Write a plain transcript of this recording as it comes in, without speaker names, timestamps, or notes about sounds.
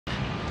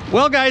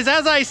Well guys,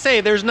 as I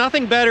say, there's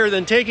nothing better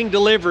than taking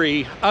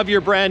delivery of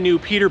your brand new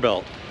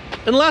Peterbilt.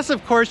 Unless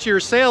of course you're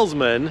a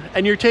salesman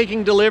and you're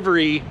taking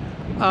delivery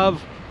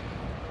of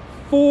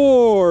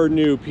 4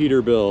 new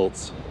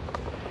Peterbilts.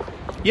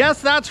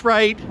 Yes, that's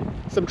right.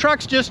 Some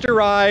trucks just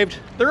arrived.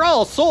 They're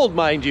all sold,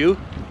 mind you,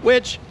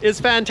 which is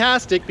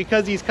fantastic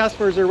because these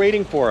customers are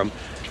waiting for them.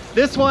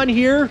 This one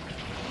here,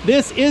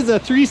 this is a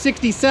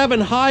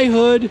 367 high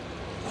hood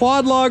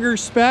quad logger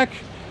spec.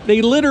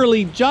 They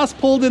literally just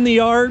pulled in the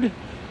yard.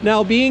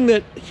 Now, being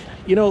that,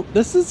 you know,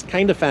 this is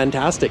kind of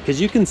fantastic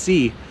because you can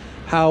see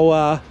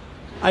how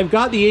I've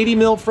got the 80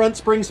 mil front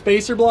spring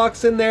spacer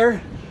blocks in there.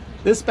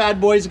 This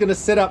bad boy is going to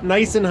sit up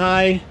nice and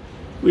high.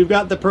 We've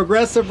got the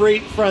progressive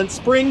rate front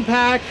spring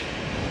pack.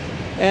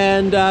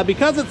 And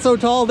because it's so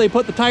tall, they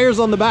put the tires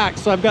on the back.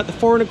 So I've got the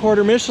 4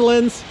 1/4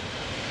 Michelins.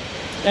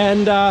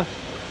 And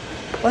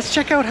let's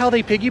check out how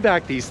they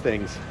piggyback these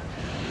things.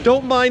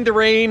 Don't mind the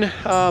rain.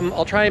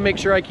 I'll try and make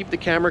sure I keep the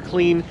camera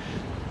clean.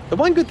 The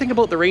one good thing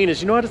about the rain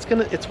is, you know what,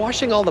 it's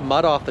washing all the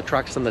mud off the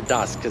trucks and the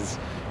dust, because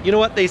you know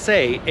what they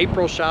say,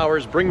 April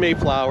showers bring May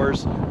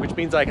flowers, which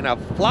means I can have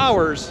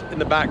flowers in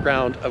the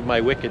background of my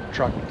wicked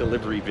truck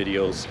delivery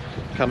videos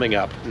coming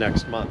up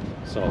next month.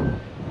 So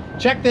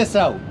check this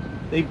out.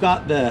 They've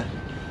got the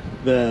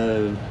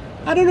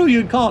I don't know what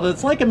you'd call it.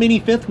 It's like a mini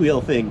fifth wheel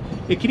thing.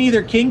 It can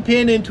either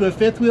kingpin into a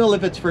fifth wheel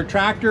if it's for a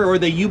tractor, or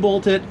they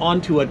U-bolt it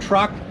onto a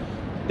truck.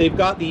 They've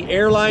got the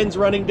airlines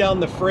running down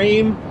the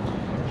frame,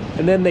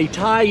 and then they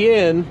tie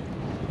in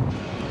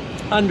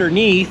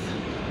underneath,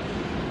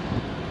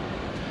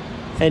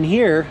 and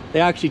here they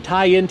actually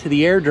tie into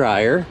the air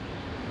dryer.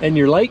 And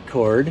your light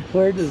cord,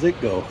 where does it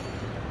go?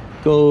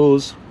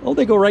 Goes, oh,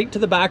 they go right to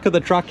the back of the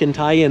truck and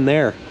tie in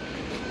there.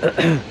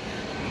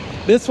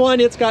 This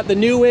one, it's got the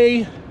new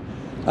way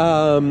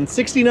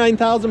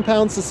 69,000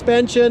 pound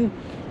suspension.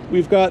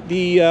 We've got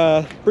the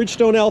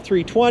Bridgestone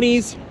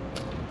L320s.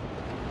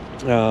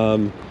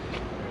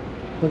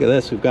 Look at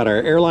this, we've got our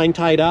airline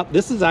tied up.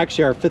 This is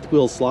actually our fifth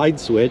wheel slide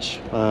switch.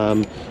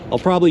 I'll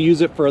probably use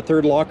it for a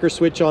third locker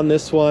switch on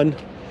this one.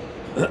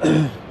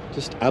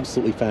 Just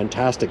absolutely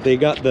fantastic. They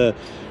got the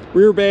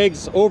rear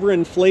bags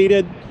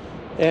overinflated,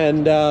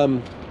 and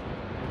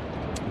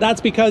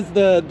that's because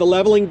the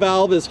leveling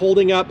valve is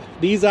holding up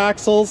these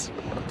axles.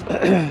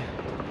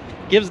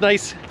 Gives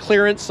nice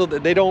clearance so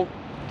that they don't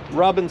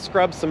rub and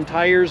scrub some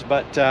tires,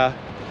 but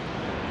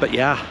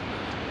yeah,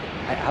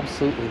 I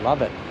absolutely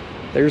love it.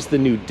 There's the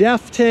new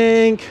DEF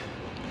tank.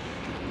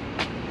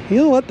 You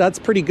know what? That's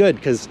pretty good,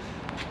 because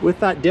with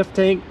that DEF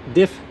tank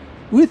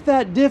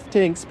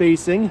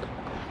spacing,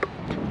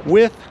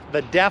 with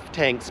the DEF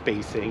tank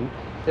spacing,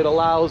 it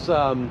allows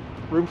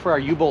room for our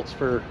U-bolts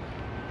for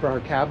our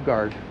cab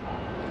guard.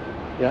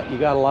 Yeah, you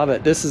gotta love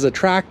it. This is a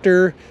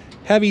tractor,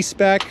 heavy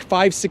spec,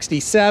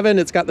 567.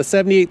 It's got the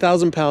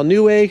 78,000 pound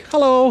new way.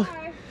 Hello.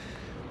 Hi.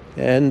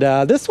 And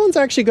this one's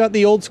actually got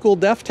the old school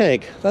DEF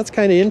tank. That's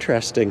kind of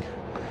interesting.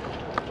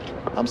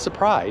 I'm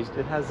surprised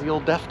it has the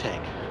old DEF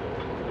tank.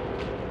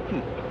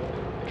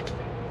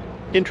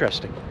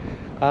 Interesting.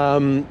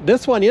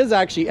 This one is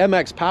actually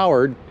MX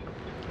powered.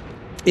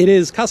 It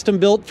is custom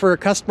built for a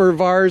customer of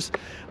ours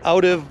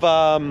out of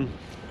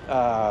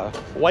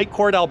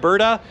Whitecourt,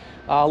 Alberta.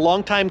 A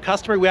longtime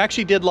customer. We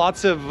actually did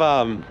lots of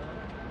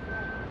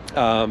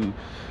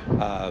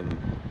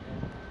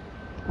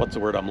what's the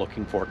word I'm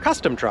looking for?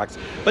 Custom trucks,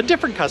 but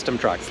different custom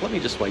trucks. Let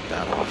me just wipe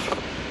that off.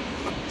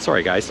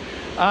 Sorry guys.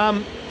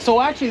 So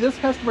actually this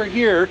customer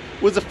here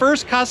was the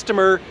first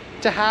customer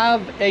to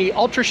have a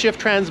ultra shift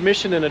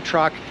transmission in a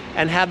truck,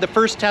 and had the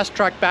first test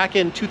truck back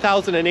in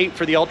 2008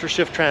 for the ultra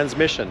shift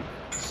transmission.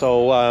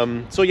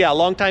 So so yeah,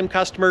 long-time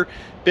customer,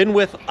 been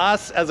with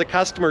us as a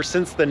customer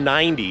since the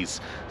 90s.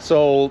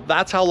 So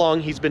that's how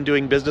long he's been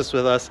doing business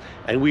with us,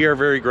 and we are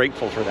very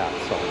grateful for that.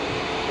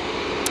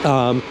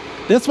 So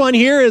this one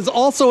here is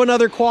also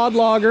another quad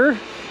logger.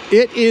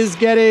 It is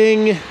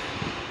getting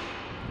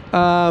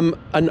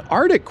an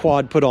Arctic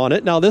quad put on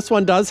it. Now this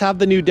one does have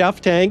the new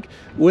DEF tank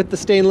with the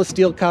stainless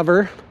steel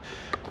cover,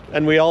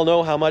 and we all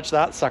know how much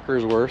that sucker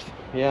is worth.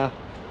 Yeah,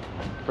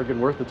 friggin'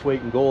 worth its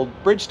weight in gold.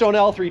 Bridgestone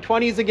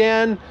L320s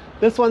again.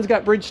 This one's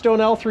got Bridgestone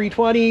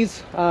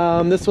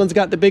L320s. This one's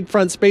got the big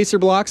front spacer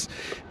blocks,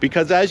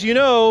 because as you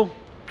know,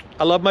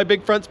 I love my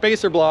big front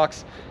spacer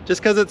blocks.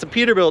 Just because it's a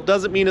Peterbilt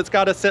doesn't mean it's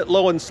got to sit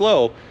low and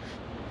slow.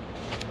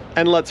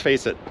 And let's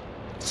face it,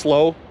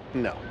 slow?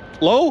 No.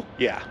 Low?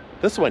 Yeah.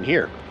 This one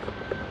here.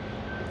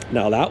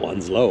 Now that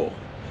one's low.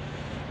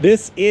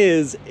 This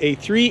is a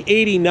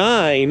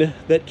 389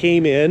 that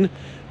came in.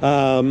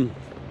 Now,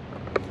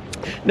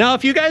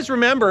 if you guys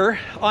remember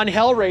on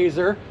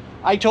Hellraiser,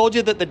 I told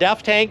you that the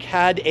DEF tank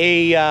had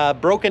a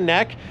broken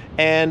neck,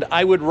 and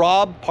I would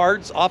rob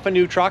parts off a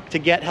new truck to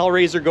get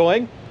Hellraiser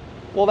going.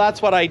 Well,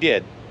 that's what I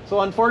did.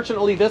 So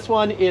unfortunately, this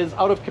one is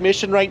out of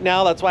commission right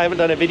now. That's why I haven't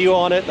done a video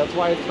on it. That's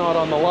why it's not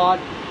on the lot.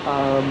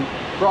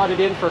 Brought it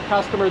in for a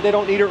customer. They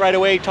don't need it right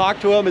away. Talk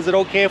to him. Is it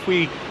okay if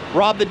we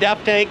rob the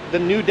DEF tank? The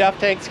new DEF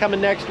tank's coming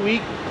next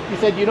week. He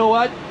said, you know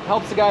what?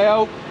 Helps the guy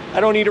out. I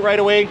don't need it right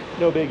away.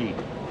 No biggie.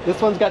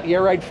 This one's got the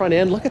air ride front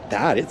end. Look at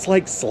that. It's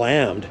like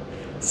slammed.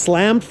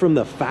 Slammed from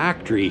the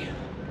factory.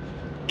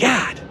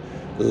 God,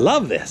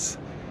 love this.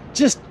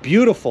 Just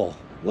beautiful.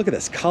 Look at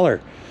this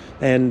color.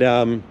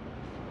 And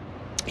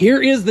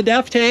here is the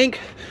def tank.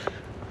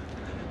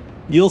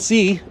 You'll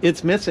see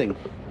it's missing.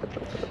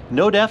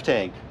 No def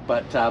tank,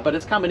 but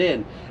it's coming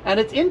in. And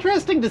it's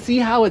interesting to see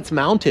how it's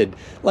mounted.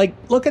 Like,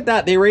 look at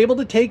that. They were able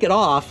to take it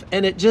off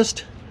and it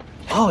just,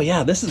 oh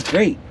yeah, this is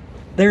great.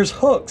 There's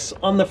hooks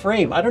on the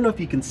frame. I don't know if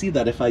you can see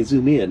that if I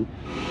zoom in.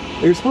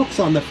 There's hooks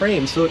on the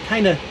frame, so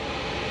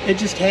it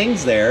just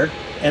hangs there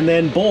and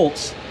then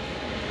bolts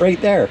right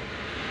there.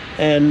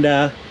 And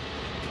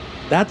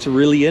that's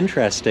really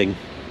interesting.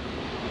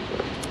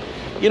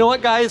 You know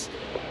what, guys?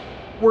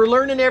 We're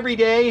learning every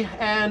day,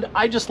 and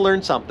I just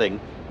learned something.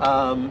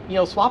 You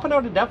know, swapping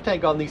out a def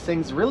tank on these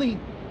things really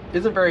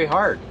isn't very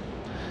hard,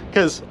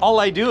 because all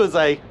I do is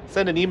I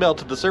send an email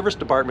to the service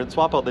department,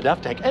 swap out the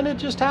def tank, and it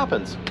just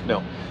happens.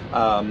 No,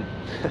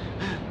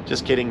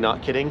 just kidding,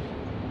 not kidding.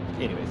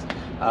 Anyways,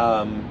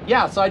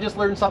 yeah, so I just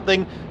learned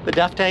something. The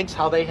def tanks,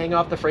 how they hang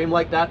off the frame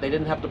like that, they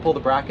didn't have to pull the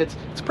brackets.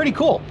 It's pretty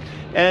cool.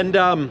 And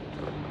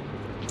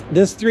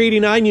this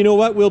 389, you know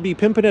what, we'll be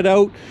pimping it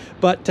out,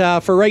 but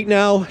for right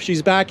now,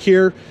 she's back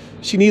here.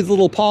 She needs a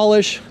little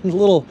polish, a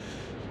little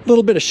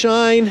bit of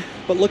shine,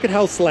 but look at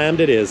how slammed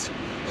it is.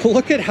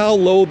 Look at how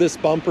low this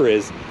bumper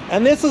is.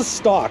 And this is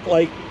stock,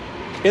 like,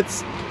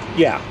 it's,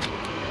 yeah.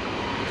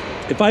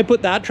 If I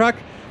put that truck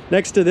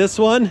next to this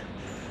one,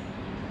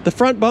 the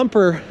front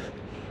bumper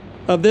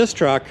of this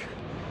truck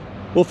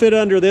will fit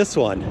under this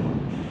one.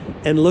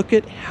 And look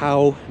at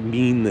how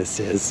mean this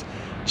is.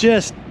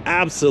 Just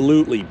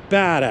absolutely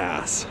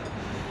badass.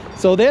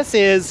 So this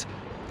is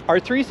our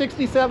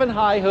 367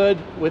 high hood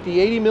with the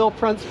 80 mil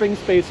front spring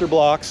spacer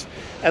blocks.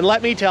 And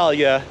let me tell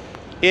you,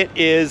 it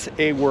is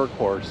a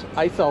workhorse.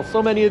 I sell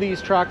so many of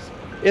these trucks.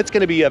 It's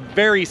going to be a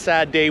very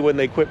sad day when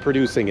they quit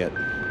producing it.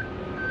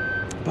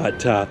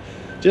 But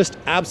just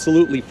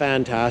absolutely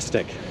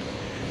fantastic.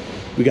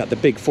 We got the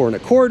big 4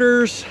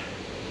 1/4.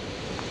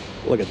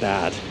 Look at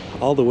that.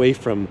 All the way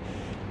from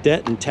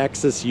Denton,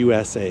 Texas,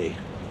 USA.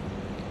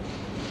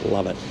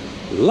 Love it.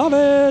 Love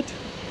it.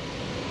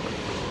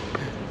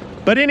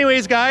 But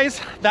anyways,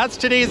 guys, that's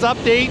today's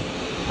update.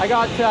 I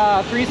got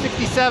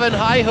 367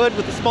 high hood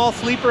with a small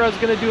sleeper I was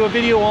going to do a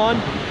video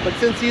on, but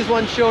since these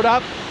ones showed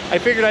up, I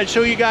figured I'd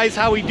show you guys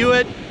how we do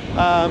it.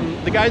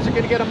 The guys are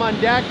going to get them on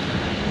deck.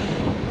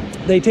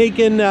 They take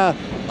in,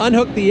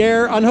 unhook the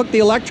air, unhook the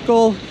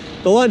electrical,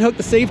 they'll unhook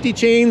the safety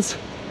chains.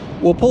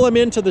 We'll pull them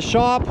into the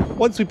shop.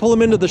 Once we pull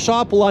them into the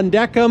shop, we'll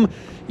undeck them,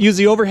 use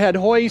the overhead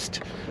hoist.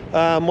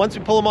 Once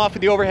we pull them off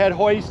of the overhead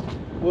hoist,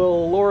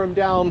 we'll lower them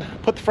down,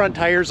 put the front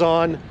tires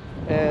on,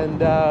 and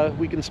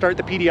we can start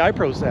the PDI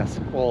process.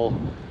 We'll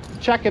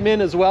check them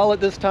in as well at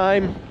this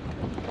time,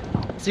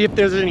 see if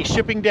there's any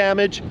shipping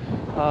damage.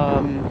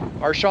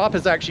 Our shop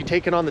has actually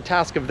taken on the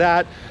task of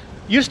that.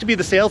 Used to be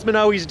the salesman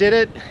always did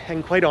it,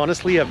 and quite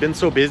honestly, I've been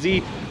so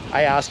busy,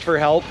 I asked for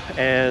help,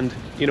 and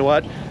you know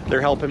what?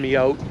 They're helping me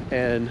out,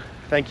 and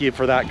thank you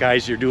for that,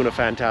 guys. You're doing a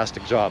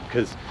fantastic job,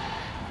 because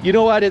you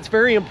know what? It's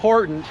very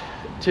important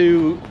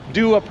to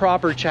do a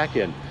proper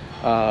check-in.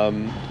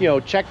 You know,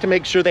 check to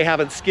make sure they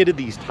haven't skidded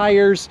these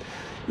tires.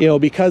 You know,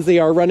 because they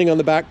are running on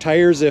the back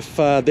tires, if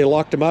they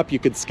locked them up, you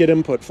could skid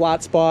them, put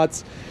flat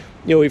spots.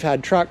 You know, we've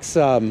had trucks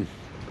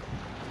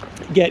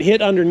get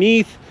hit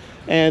underneath,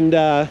 and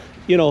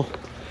you know,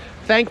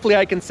 thankfully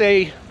I can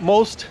say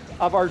most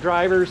of our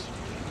drivers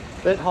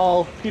that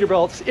haul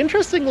Peterbilts,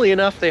 interestingly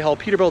enough, they haul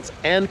Peterbilts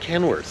and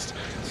Kenworths.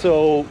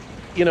 So,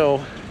 you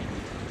know,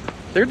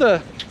 they're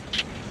the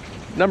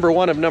number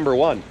one of number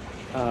one.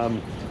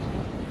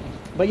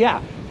 But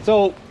yeah,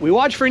 so we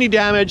watch for any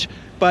damage,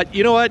 but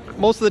you know what?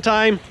 Most of the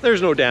time,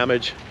 there's no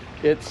damage.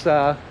 It's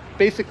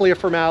basically a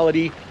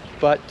formality,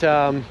 but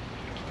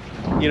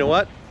you know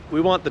what?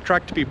 We want the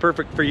truck to be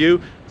perfect for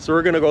you, so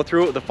we're gonna go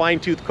through it with a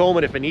fine-tooth comb,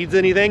 and if it needs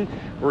anything,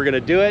 we're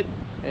gonna do it,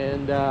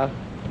 and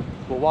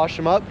we'll wash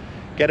them up,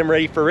 get them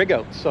ready for rig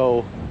out.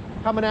 So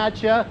coming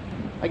at you, I'm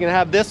gonna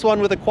have this one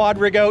with a quad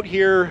rig out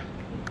here.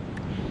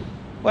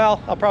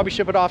 Well, I'll probably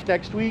ship it off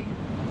next week.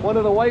 One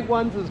of the white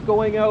ones is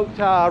going out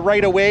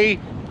right away.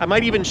 I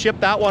might even ship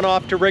that one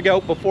off to rig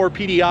out before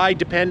PDI,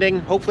 depending.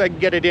 Hopefully I can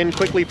get it in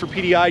quickly for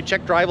PDI,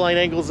 check driveline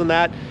angles and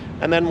that,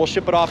 and then we'll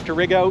ship it off to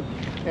rig out.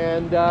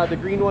 And the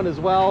green one as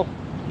well.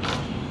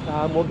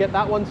 We'll get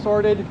that one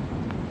sorted.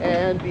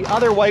 And the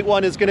other white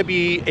one is gonna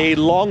be a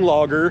long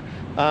logger.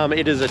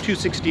 It is a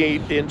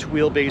 268-inch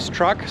wheelbase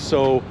truck,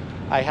 so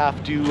I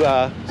have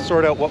to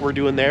sort out what we're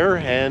doing there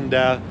and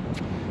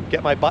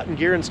get my button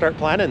gear and start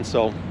planning.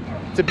 So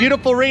it's a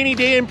beautiful rainy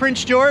day in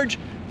Prince George.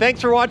 Thanks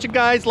for watching,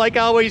 guys. Like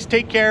always,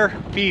 take care.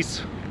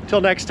 Peace.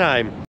 Till next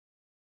time.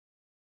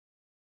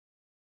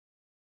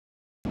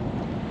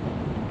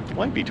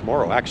 Might be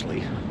tomorrow,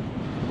 actually.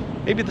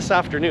 Maybe this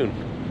afternoon.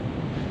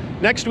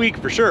 Next week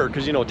for sure,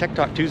 because you know Tech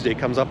Talk Tuesday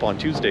comes up on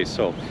Tuesdays.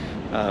 So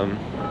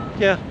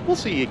yeah, we'll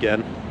see you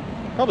again.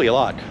 Probably a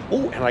lot.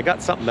 Oh, and I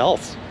got something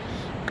else.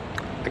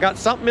 I got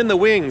something in the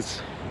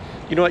wings.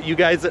 You know what, you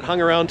guys that hung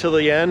around till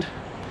the end,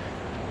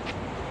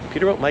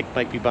 Peterbilt Mike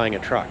might be buying a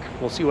truck.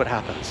 We'll see what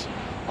happens.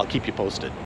 I'll keep you posted.